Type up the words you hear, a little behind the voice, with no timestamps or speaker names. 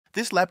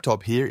This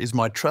laptop here is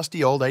my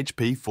trusty old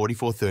HP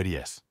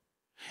 4430S.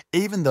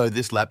 Even though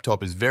this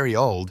laptop is very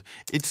old,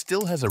 it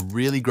still has a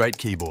really great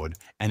keyboard,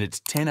 and its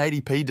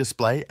 1080p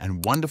display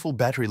and wonderful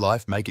battery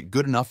life make it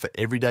good enough for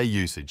everyday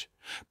usage.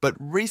 But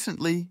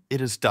recently, it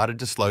has started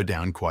to slow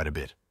down quite a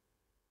bit.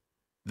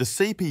 The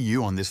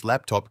CPU on this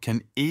laptop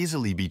can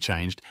easily be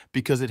changed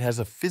because it has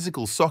a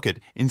physical socket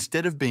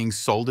instead of being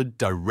soldered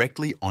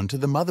directly onto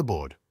the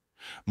motherboard.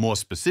 More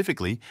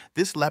specifically,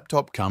 this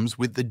laptop comes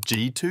with the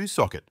G2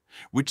 socket,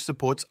 which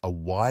supports a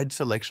wide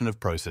selection of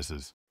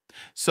processors.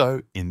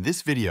 So, in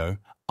this video,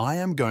 I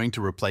am going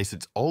to replace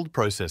its old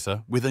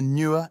processor with a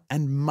newer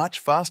and much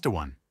faster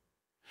one.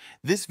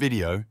 This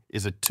video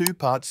is a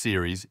two-part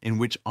series in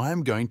which I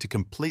am going to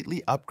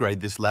completely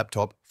upgrade this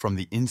laptop from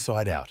the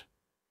inside out.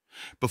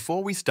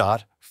 Before we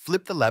start,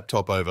 flip the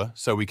laptop over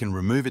so we can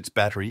remove its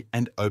battery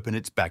and open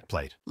its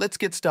backplate. Let's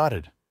get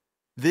started.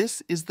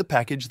 This is the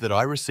package that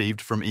I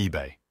received from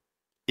eBay.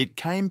 It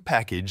came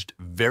packaged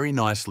very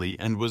nicely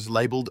and was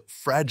labelled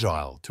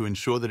fragile to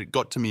ensure that it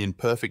got to me in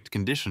perfect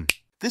condition.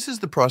 This is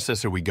the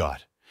processor we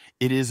got.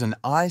 It is an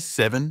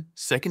i7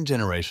 second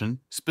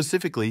generation,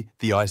 specifically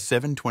the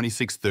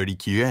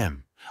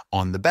i7-2630QM.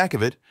 On the back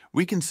of it,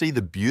 we can see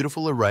the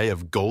beautiful array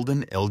of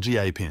golden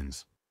LGA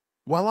pins.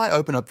 While I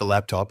open up the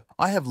laptop,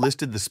 I have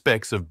listed the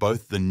specs of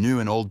both the new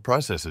and old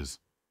processors.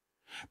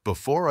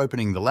 Before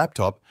opening the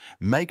laptop,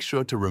 make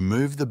sure to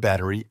remove the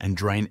battery and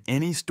drain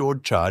any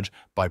stored charge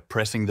by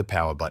pressing the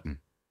power button.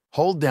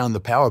 Hold down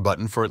the power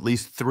button for at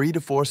least 3 to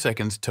 4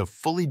 seconds to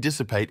fully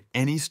dissipate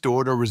any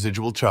stored or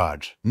residual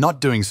charge. Not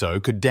doing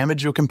so could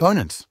damage your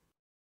components.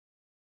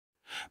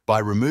 By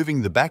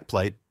removing the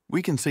backplate,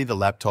 we can see the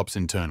laptop's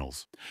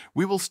internals.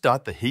 We will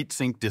start the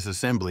heatsink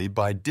disassembly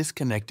by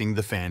disconnecting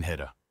the fan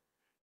header.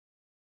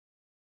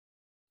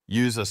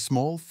 Use a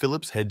small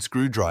Phillips head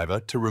screwdriver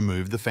to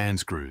remove the fan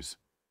screws.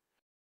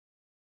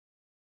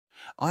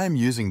 I am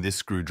using this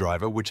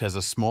screwdriver which has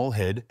a small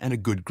head and a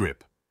good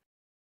grip.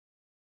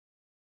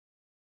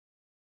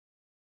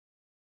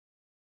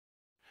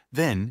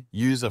 Then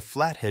use a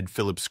flathead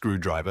Phillips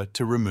screwdriver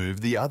to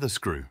remove the other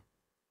screw.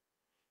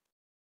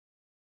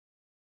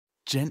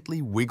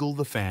 Gently wiggle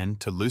the fan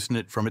to loosen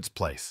it from its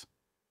place.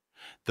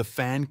 The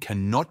fan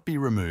cannot be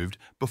removed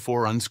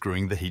before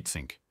unscrewing the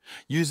heatsink.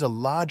 Use a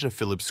larger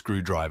Phillips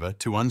screwdriver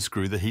to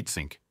unscrew the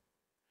heatsink.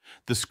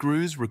 The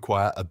screws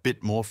require a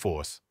bit more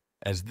force,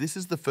 as this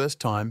is the first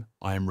time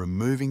I am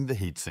removing the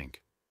heatsink.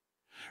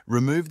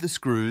 Remove the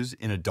screws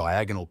in a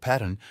diagonal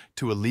pattern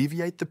to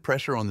alleviate the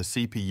pressure on the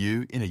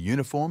CPU in a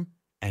uniform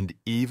and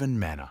even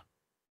manner.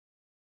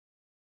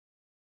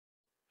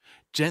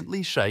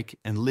 Gently shake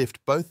and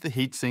lift both the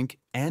heatsink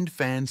and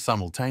fan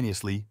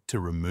simultaneously to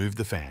remove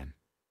the fan.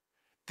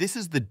 This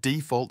is the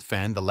default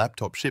fan the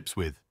laptop ships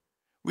with.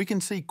 We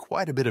can see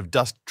quite a bit of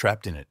dust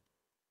trapped in it.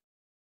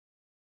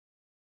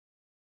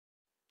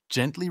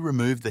 Gently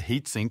remove the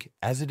heatsink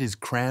as it is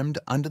crammed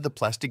under the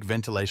plastic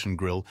ventilation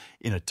grill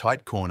in a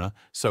tight corner,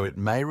 so it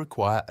may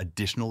require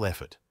additional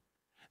effort.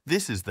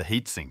 This is the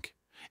heatsink.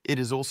 It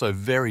is also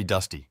very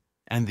dusty,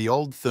 and the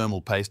old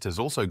thermal paste has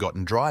also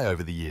gotten dry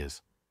over the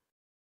years.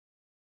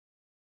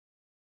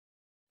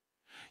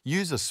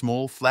 Use a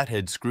small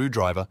flathead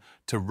screwdriver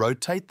to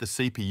rotate the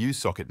CPU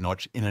socket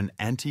notch in an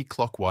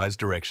anti-clockwise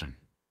direction.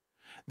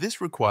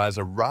 This requires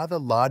a rather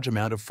large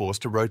amount of force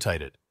to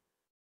rotate it.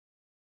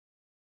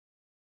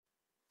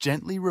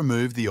 Gently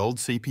remove the old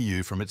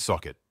CPU from its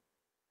socket.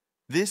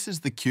 This is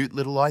the cute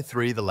little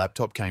i3 the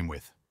laptop came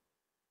with.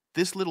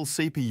 This little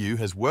CPU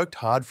has worked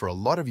hard for a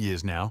lot of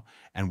years now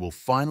and will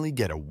finally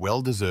get a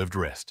well-deserved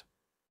rest.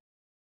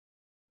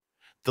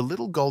 The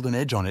little golden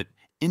edge on it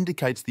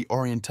indicates the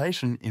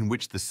orientation in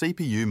which the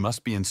CPU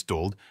must be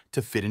installed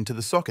to fit into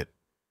the socket.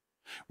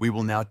 We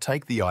will now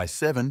take the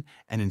i7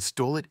 and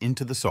install it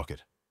into the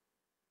socket.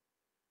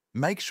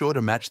 Make sure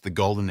to match the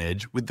golden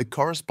edge with the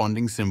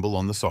corresponding symbol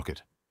on the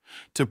socket.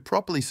 To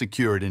properly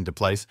secure it into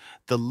place,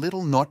 the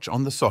little notch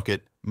on the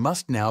socket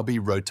must now be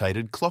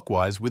rotated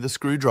clockwise with a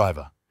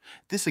screwdriver.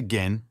 This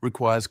again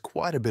requires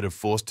quite a bit of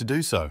force to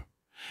do so.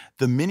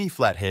 The mini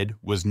flathead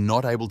was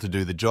not able to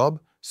do the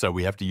job, so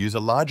we have to use a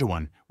larger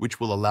one, which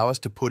will allow us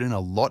to put in a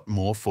lot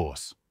more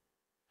force.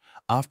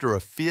 After a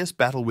fierce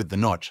battle with the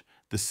notch,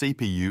 the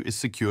CPU is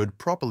secured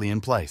properly in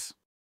place.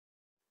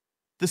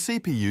 The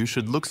CPU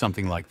should look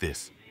something like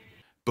this.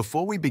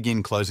 Before we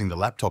begin closing the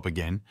laptop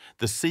again,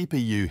 the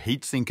CPU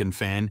heatsink and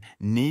fan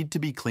need to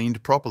be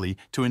cleaned properly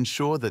to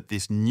ensure that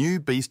this new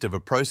beast of a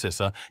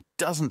processor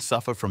doesn't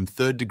suffer from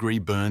third-degree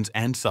burns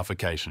and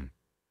suffocation.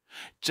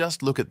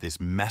 Just look at this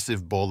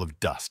massive ball of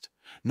dust.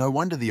 No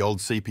wonder the old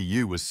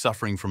CPU was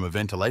suffering from a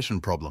ventilation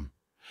problem.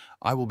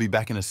 I will be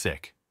back in a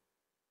sec.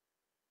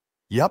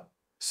 Yup.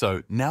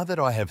 So now that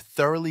I have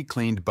thoroughly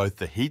cleaned both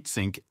the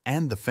heatsink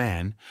and the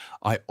fan,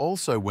 I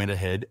also went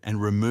ahead and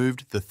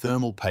removed the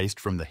thermal paste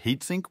from the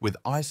heatsink with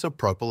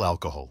isopropyl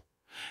alcohol.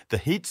 The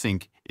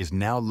heatsink is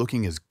now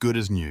looking as good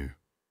as new.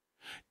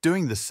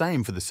 Doing the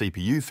same for the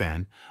CPU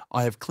fan,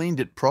 I have cleaned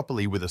it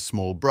properly with a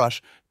small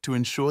brush to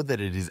ensure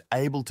that it is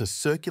able to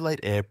circulate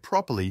air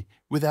properly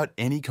without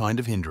any kind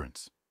of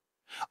hindrance.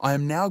 I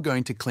am now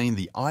going to clean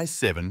the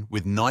i7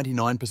 with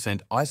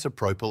 99%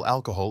 isopropyl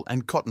alcohol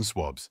and cotton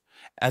swabs,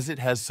 as it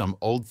has some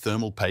old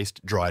thermal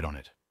paste dried on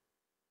it.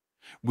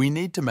 We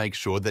need to make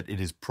sure that it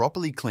is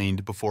properly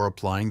cleaned before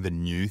applying the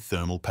new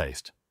thermal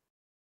paste.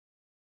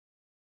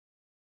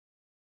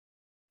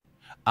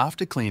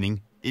 After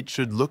cleaning, it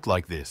should look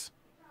like this.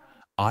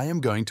 I am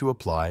going to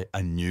apply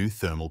a new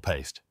thermal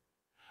paste.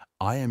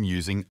 I am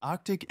using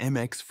Arctic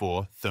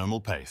MX4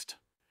 thermal paste,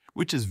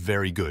 which is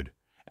very good,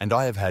 and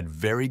I have had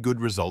very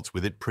good results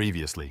with it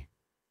previously.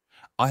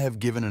 I have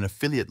given an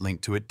affiliate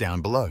link to it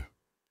down below.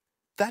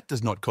 That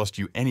does not cost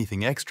you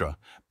anything extra,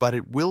 but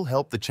it will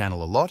help the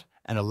channel a lot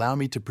and allow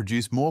me to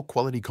produce more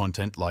quality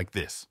content like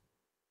this.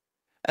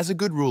 As a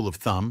good rule of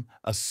thumb,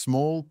 a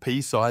small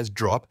pea-sized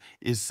drop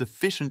is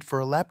sufficient for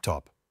a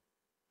laptop.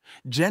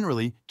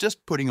 Generally,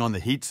 just putting on the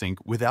heatsink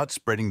without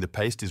spreading the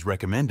paste is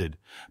recommended,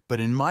 but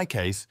in my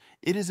case,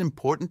 it is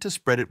important to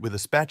spread it with a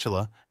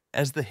spatula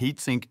as the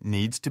heatsink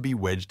needs to be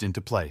wedged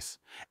into place,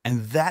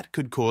 and that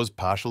could cause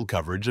partial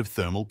coverage of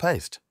thermal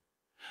paste.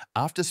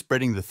 After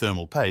spreading the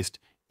thermal paste,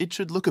 it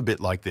should look a bit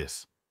like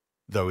this.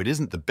 Though it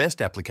isn't the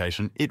best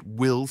application, it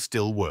will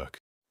still work.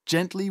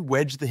 Gently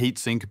wedge the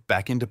heatsink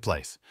back into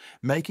place,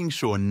 making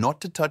sure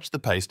not to touch the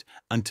paste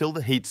until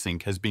the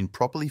heatsink has been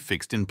properly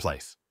fixed in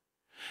place.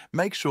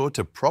 Make sure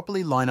to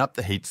properly line up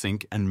the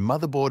heatsink and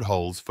motherboard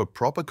holes for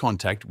proper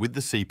contact with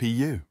the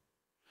CPU.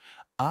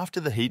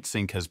 After the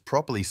heatsink has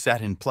properly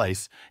sat in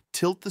place,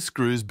 tilt the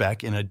screws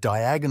back in a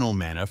diagonal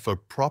manner for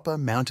proper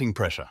mounting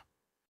pressure.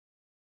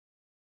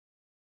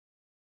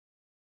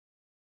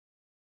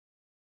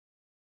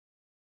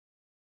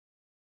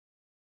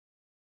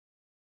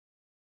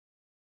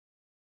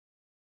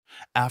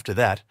 After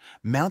that,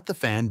 mount the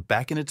fan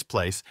back in its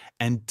place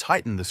and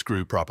tighten the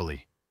screw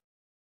properly.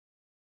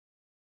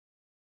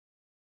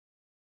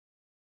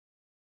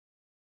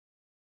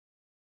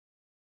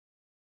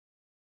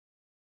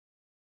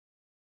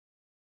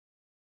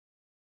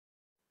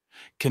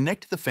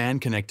 Connect the fan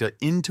connector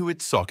into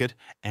its socket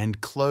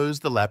and close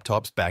the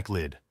laptop's back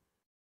lid.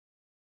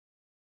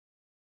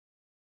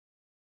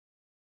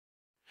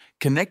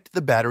 Connect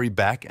the battery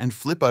back and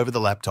flip over the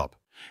laptop.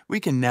 We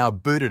can now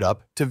boot it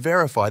up to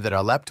verify that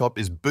our laptop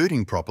is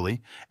booting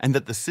properly and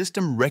that the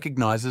system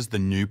recognizes the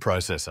new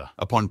processor.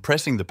 Upon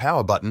pressing the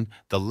power button,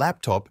 the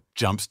laptop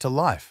jumps to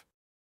life.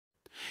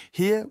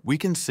 Here we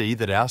can see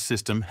that our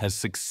system has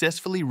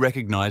successfully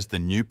recognized the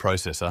new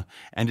processor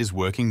and is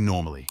working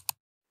normally.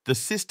 The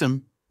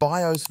system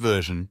BIOS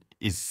version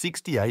is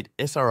 68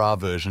 SRR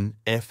version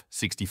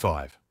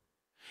F65.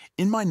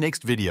 In my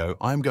next video,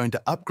 I am going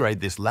to upgrade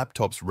this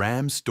laptop's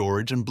RAM,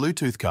 storage and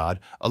Bluetooth card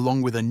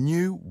along with a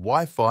new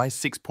Wi-Fi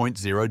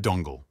 6.0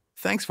 dongle.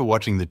 Thanks for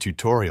watching the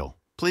tutorial.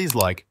 Please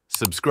like,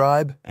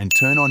 subscribe and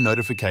turn on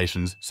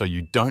notifications so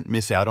you don't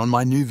miss out on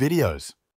my new videos.